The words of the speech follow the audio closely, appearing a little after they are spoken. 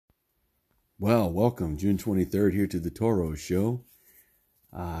Well, welcome, June 23rd, here to the Toro show.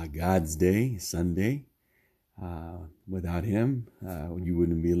 God's Day, Sunday. Without him, you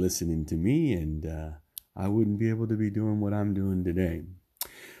wouldn't be listening to me, and I wouldn't be able to be doing what I'm doing today.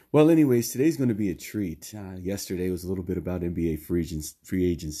 Well, anyways, today's going to be a treat. Yesterday was a little bit about NBA free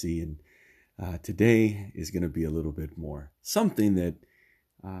agency, and today is going to be a little bit more. Something that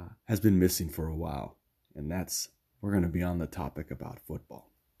has been missing for a while, and we're going to be on the topic about football.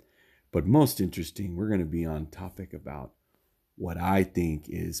 But most interesting, we're going to be on topic about what I think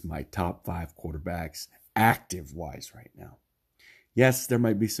is my top 5 quarterbacks active-wise right now. Yes, there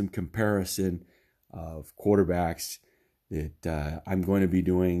might be some comparison of quarterbacks that I'm going to be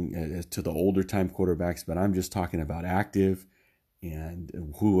doing to the older time quarterbacks, but I'm just talking about active and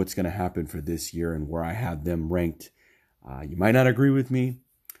what's going to happen for this year and where I have them ranked. You might not agree with me,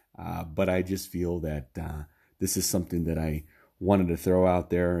 but I just feel that this is something that I wanted to throw out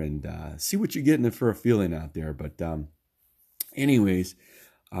there and see what you're getting for a feeling out there. But anyways,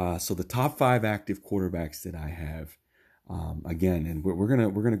 so the top 5 active quarterbacks that I have, again, and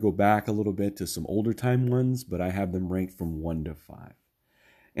we're gonna go back a little bit to some older time ones, but I have them ranked from 1 to 5,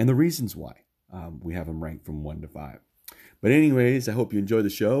 and the reasons why we have them ranked from 1 to 5. But anyways, I hope you enjoy the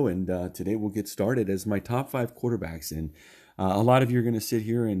show, and today we'll get started as my top 5 quarterbacks. And a lot of you are going to sit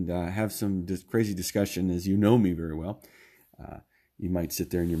here and have some crazy discussion, as you know me very well. You might sit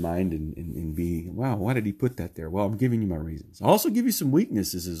there in your mind and be, wow, why did he put that there? Well, I'm giving you my reasons. I'll also give you some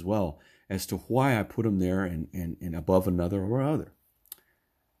weaknesses as well as to why I put them there and above another or other.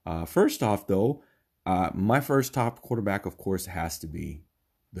 First off, though, my first top quarterback, of course, has to be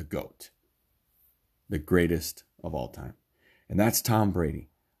the GOAT, the greatest of all time. And that's Tom Brady.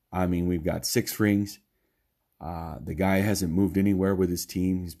 I mean, we've got 6 rings. The guy hasn't moved anywhere with his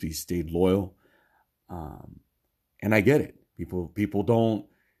team. He's stayed loyal. And I get it. People don't.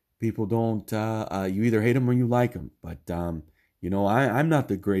 You either hate him or you like him. But I'm not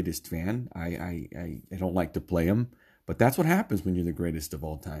the greatest fan. I don't like to play him. But that's what happens when you're the greatest of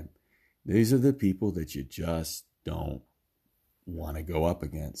all time. These are the people that you just don't want to go up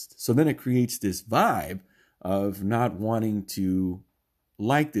against. So then it creates this vibe of not wanting to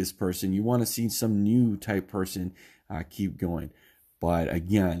like this person. You want to see some new type person keep going. But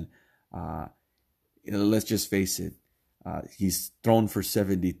again, let's just face it. He's thrown for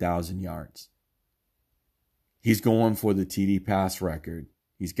 70,000 yards. He's going for the TD pass record.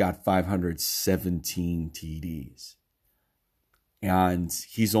 He's got 517 TDs. And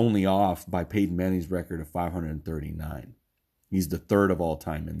he's only off by Peyton Manning's record of 539. He's the 3rd of all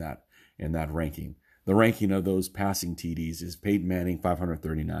time in that ranking. The ranking of those passing TDs is Peyton Manning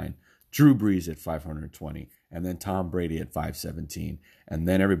 539, Drew Brees at 520, and then Tom Brady at 517. And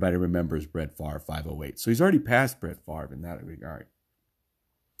then everybody remembers Brett Favre 508. So he's already passed Brett Favre in that regard.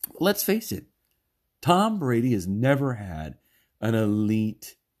 Let's face it, Tom Brady has never had an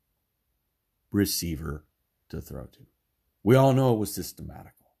elite receiver to throw to. We all know it was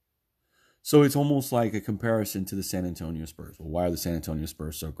systematical. So it's almost like a comparison to the San Antonio Spurs. Well, why are the San Antonio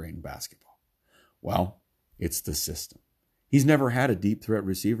Spurs so great in basketball? Well, it's the system. He's never had a deep threat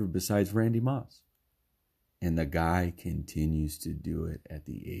receiver besides Randy Moss. And the guy continues to do it at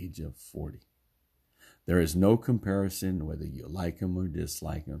the age of 40. There is no comparison whether you like him or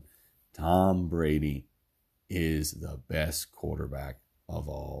dislike him. Tom Brady is the best quarterback of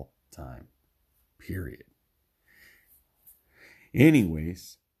all time. Period.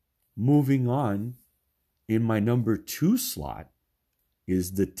 Anyways, moving on, in my number 2 slot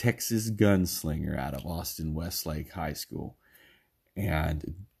is the Texas gunslinger out of Austin Westlake High School.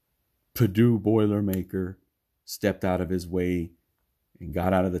 And Purdue Boilermaker stepped out of his way and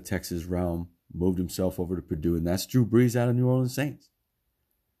got out of the Texas realm, moved himself over to Purdue, and that's Drew Brees out of New Orleans Saints.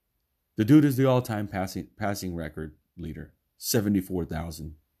 The dude is the all-time passing record leader,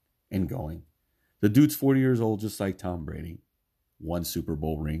 74,000 and going. The dude's 40 years old, just like Tom Brady. 1 Super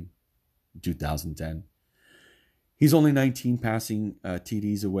Bowl ring, 2010. He's only 19 passing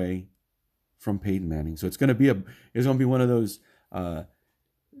TDs away from Peyton Manning. So it's going to be one of those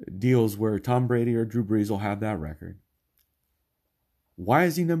deals where Tom Brady or Drew Brees will have that record. Why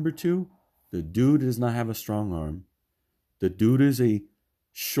is he number 2? The dude does not have a strong arm. The dude is a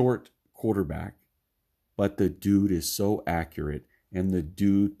short quarterback, but the dude is so accurate, and the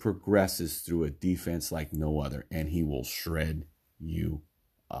dude progresses through a defense like no other, and he will shred you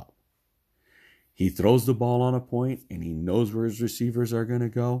up. He throws the ball on a point, and he knows where his receivers are going to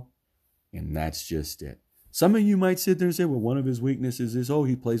go, and that's just it. Some of you might sit there and say, well, one of his weaknesses is,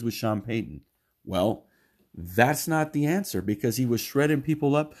 he plays with Sean Payton. Well, that's not the answer, because he was shredding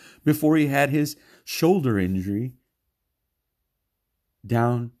people up before he had his shoulder injury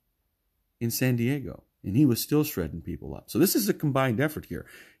down in San Diego, and he was still shredding people up. So this is a combined effort here.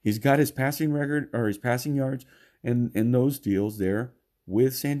 He's got his passing record, or his passing yards, and those deals there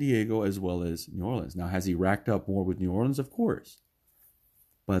with San Diego as well as New Orleans. Now, has he racked up more with New Orleans? Of course.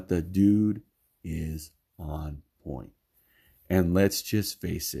 But the dude is on point. And let's just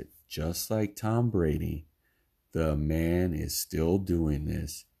face it, just like Tom Brady, the man is still doing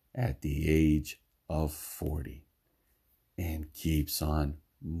this at the age of 40 and keeps on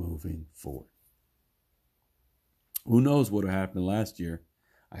moving forward. Who knows what would have happened last year?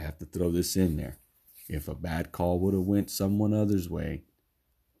 I have to throw this in there. If a bad call would have went someone other's way,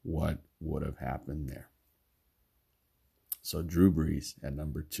 what would have happened there? So Drew Brees at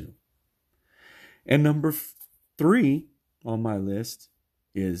number 2. And number 3 on my list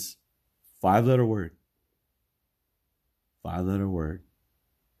is 5-letter word. 5-letter word.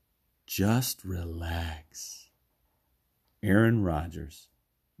 Just relax. Aaron Rodgers,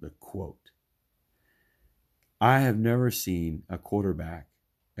 the quote. I have never seen a quarterback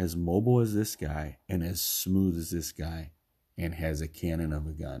as mobile as this guy and as smooth as this guy and has a cannon of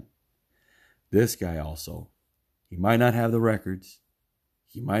a gun. This guy also, he might not have the records.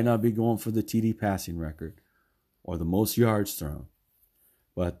 He might not be going for the TD passing record or the most yards thrown,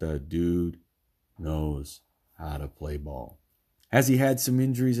 but the dude knows how to play ball. Has he had some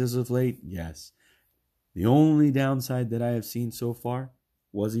injuries as of late? Yes. The only downside that I have seen so far,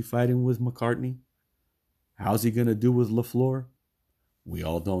 was he fighting with McCartney? How's he going to do with LaFleur? We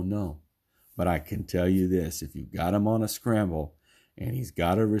all don't know. But I can tell you this, if you got him on a scramble and he's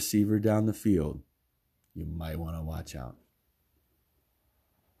got a receiver down the field, you might want to watch out.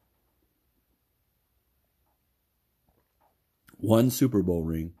 One Super Bowl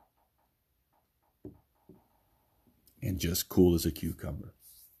ring and just cool as a cucumber.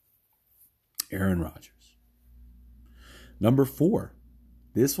 Aaron Rodgers. Number 4.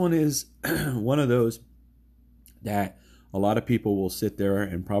 This one is one of those that a lot of people will sit there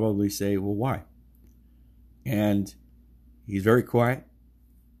and probably say, well, why? And he's very quiet,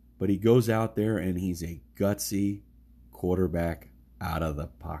 but he goes out there and he's a gutsy quarterback out of the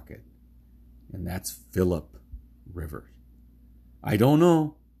pocket. And that's Phillip Rivers. I don't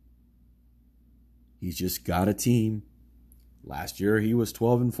know. He's just got a team. Last year he was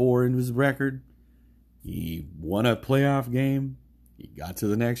 12-4 in his record. He won a playoff game. He got to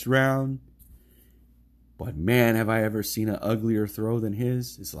the next round. But man, have I ever seen an uglier throw than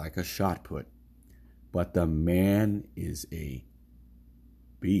his. It's like a shot put. But the man is a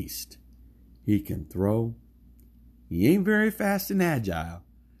beast. He can throw. He ain't very fast and agile,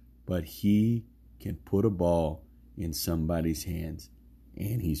 but he can put a ball in somebody's hands,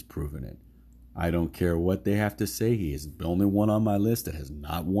 and he's proven it. I don't care what they have to say. He is the only one on my list that has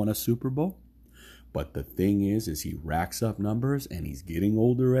not won a Super Bowl. But the thing is he racks up numbers, and he's getting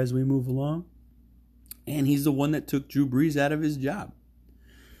older as we move along. And he's the one that took Drew Brees out of his job.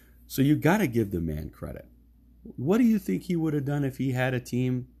 So you got to give the man credit. What do you think he would have done if he had a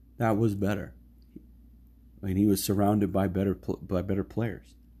team that was better? I mean, he was surrounded by better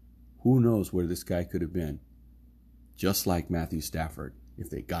players. Who knows where this guy could have been? Just like Matthew Stafford, if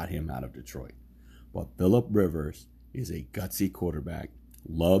they got him out of Detroit. But Phillip Rivers is a gutsy quarterback,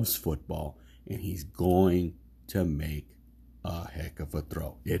 loves football, and he's going to make a heck of a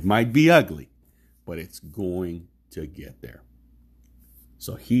throw. It might be ugly, but it's going to get there.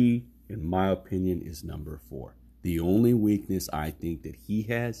 So he, in my opinion, is number 4. The only weakness I think that he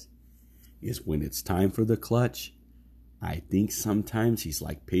has is when it's time for the clutch. I think sometimes he's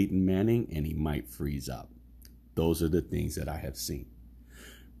like Peyton Manning and he might freeze up. Those are the things that I have seen.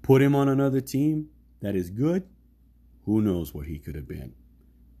 Put him on another team that is good, who knows what he could have been.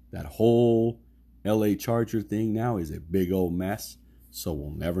 That whole LA Charger thing now is a big old mess, so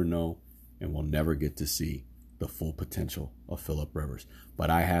we'll never know, and we'll never get to see the full potential of Phillip Rivers.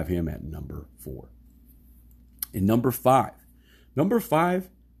 But I have him at number 4. And number 5. Number 5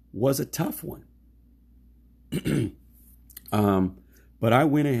 was a tough one. But I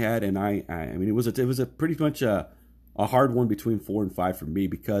went ahead and I mean, it was a pretty much a hard one between 4 and 5 for me,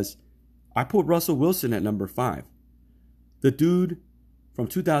 because I put Russell Wilson at number 5. The dude from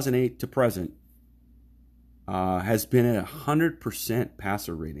 2008 to present has been at 100%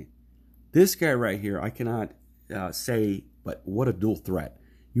 passer rating. This guy right here, I cannot say, but what a dual threat.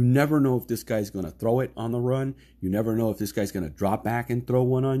 You never know if this guy's going to throw it on the run. You never know if this guy's going to drop back and throw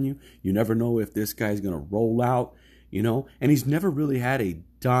one on you. You never know if this guy's going to roll out, and he's never really had a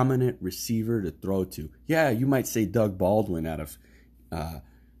dominant receiver to throw to. Yeah, you might say Doug Baldwin out of,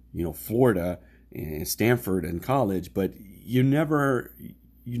 Florida and Stanford and college, but you never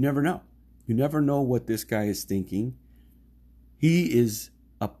know. You never know what this guy is thinking. He is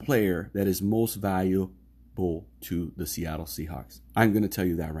a player that is most valuable to the Seattle Seahawks? I'm going to tell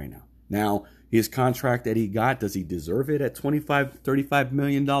you that right now. Now, his contract that he got, does he deserve it at $35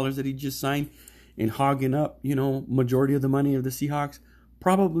 million that he just signed and hogging up, majority of the money of the Seahawks?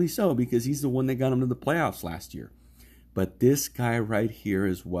 Probably so, because he's the one that got him to the playoffs last year. But this guy right here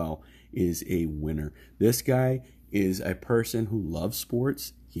as well is a winner. This guy is a person who loves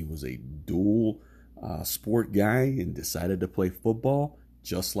sports. He was a dual sport guy and decided to play football,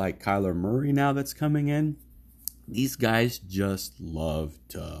 just like Kyler Murray now that's coming in. These guys just love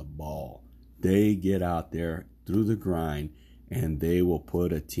to ball. They get out there through the grind and they will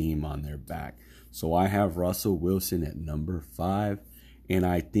put a team on their back. So I have Russell Wilson at number 5, and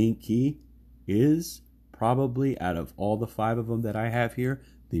I think he is probably, out of all the 5 of them that I have here,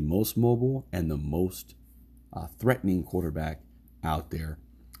 the most mobile and the most threatening quarterback out there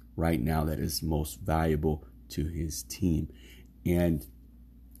right now that is most valuable to his team. And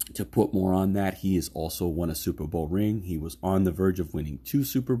to put more on that, he has also won a Super Bowl ring. He was on the verge of winning 2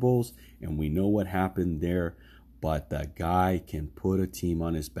 Super Bowls, and we know what happened there. But the guy can put a team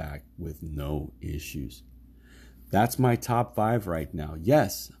on his back with no issues. That's my top 5 right now.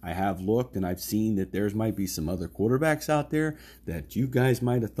 Yes, I have looked and I've seen that there might be some other quarterbacks out there that you guys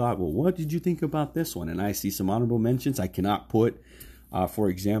might have thought, well, what did you think about this one? And I see some honorable mentions. I cannot put, for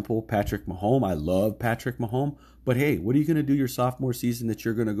example, Patrick Mahomes. I love Patrick Mahomes. But hey, what are you going to do your sophomore season that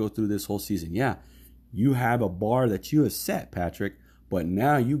you're going to go through this whole season? Yeah, you have a bar that you have set, Patrick, but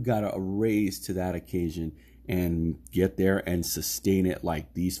now you got to raise to that occasion and get there and sustain it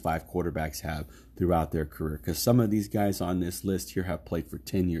like these 5 quarterbacks have throughout their career. Because some of these guys on this list here have played for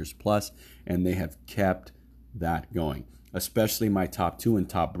 10 years plus, and they have kept that going. Especially my top 2 and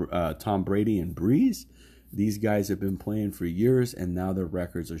Tom Brady and Breeze. These guys have been playing for years, and now their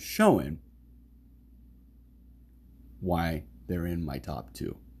records are showing why they're in my top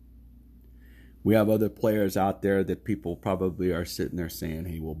 2. We have other players out there that people probably are sitting there saying,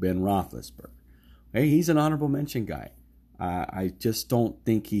 hey, well, Ben Roethlisberger. Hey, he's an honorable mention guy. I just don't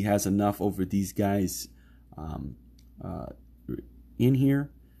think he has enough over these guys in here.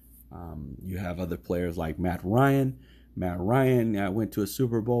 You have other players like Matt Ryan. Matt Ryan went to a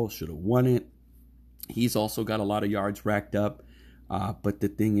Super Bowl, should have won it. He's also got a lot of yards racked up. But the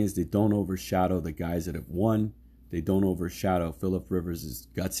thing is, they don't overshadow the guys that have won. They don't overshadow Phillip Rivers'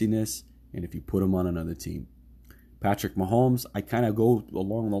 gutsiness, and if you put him on another team. Patrick Mahomes, I kind of go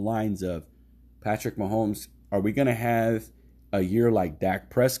along the lines of Patrick Mahomes, are we going to have a year like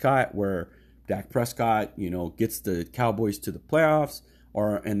Dak Prescott where Dak Prescott, gets the Cowboys to the playoffs,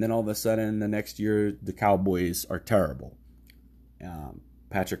 and then all of a sudden the next year the Cowboys are terrible?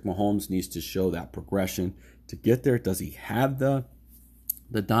 Patrick Mahomes needs to show that progression to get there. Does he have the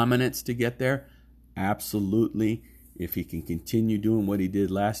dominance to get there? Absolutely. If he can continue doing what he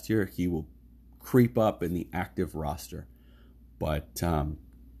did last year, he will creep up in the active roster. But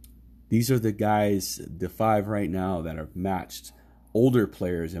these are the guys, the 5 right now that have matched older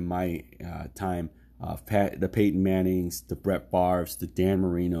players in my time. The Peyton Mannings, the Brett Favres, the Dan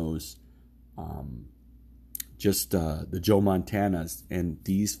Marinos, the Joe Montanas. And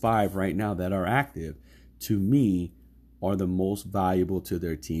these 5 right now that are active, to me, are the most valuable to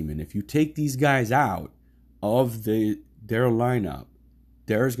their team. And if you take these guys out of their lineup,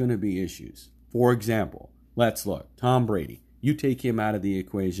 there's going to be issues. For example, let's look. Tom Brady. You take him out of the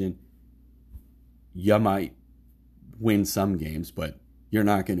equation, you might win some games, but you're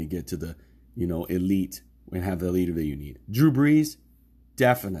not going to get to the, elite and have the leader that you need. Drew Brees,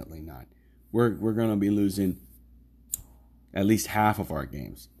 definitely not. We're going to be losing at least half of our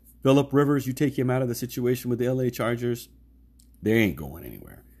games. Phillip Rivers, you take him out of the situation with the LA Chargers, they ain't going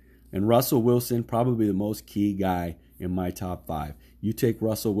anywhere. And Russell Wilson, probably the most key guy in my top 5. You take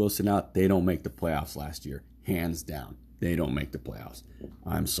Russell Wilson out, they don't make the playoffs last year. Hands down. They don't make the playoffs.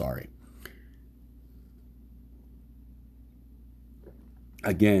 I'm sorry.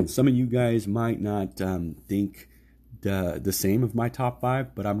 Again, some of you guys might not think the same of my top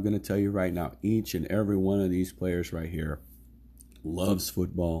 5, but I'm going to tell you right now, each and every one of these players right here loves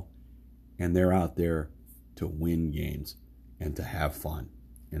football, and they're out there to win games and to have fun.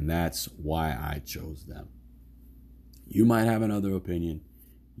 And that's why I chose them. You might have another opinion.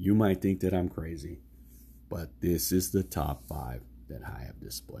 You might think that I'm crazy, but this is the top 5 that I have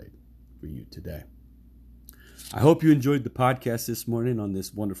displayed for you today. I hope you enjoyed the podcast this morning on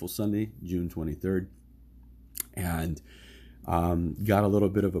this wonderful Sunday, June 23rd, and got a little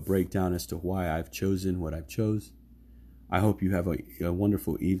bit of a breakdown as to why I've chosen what I've chose. I hope you have a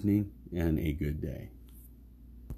wonderful evening and a good day.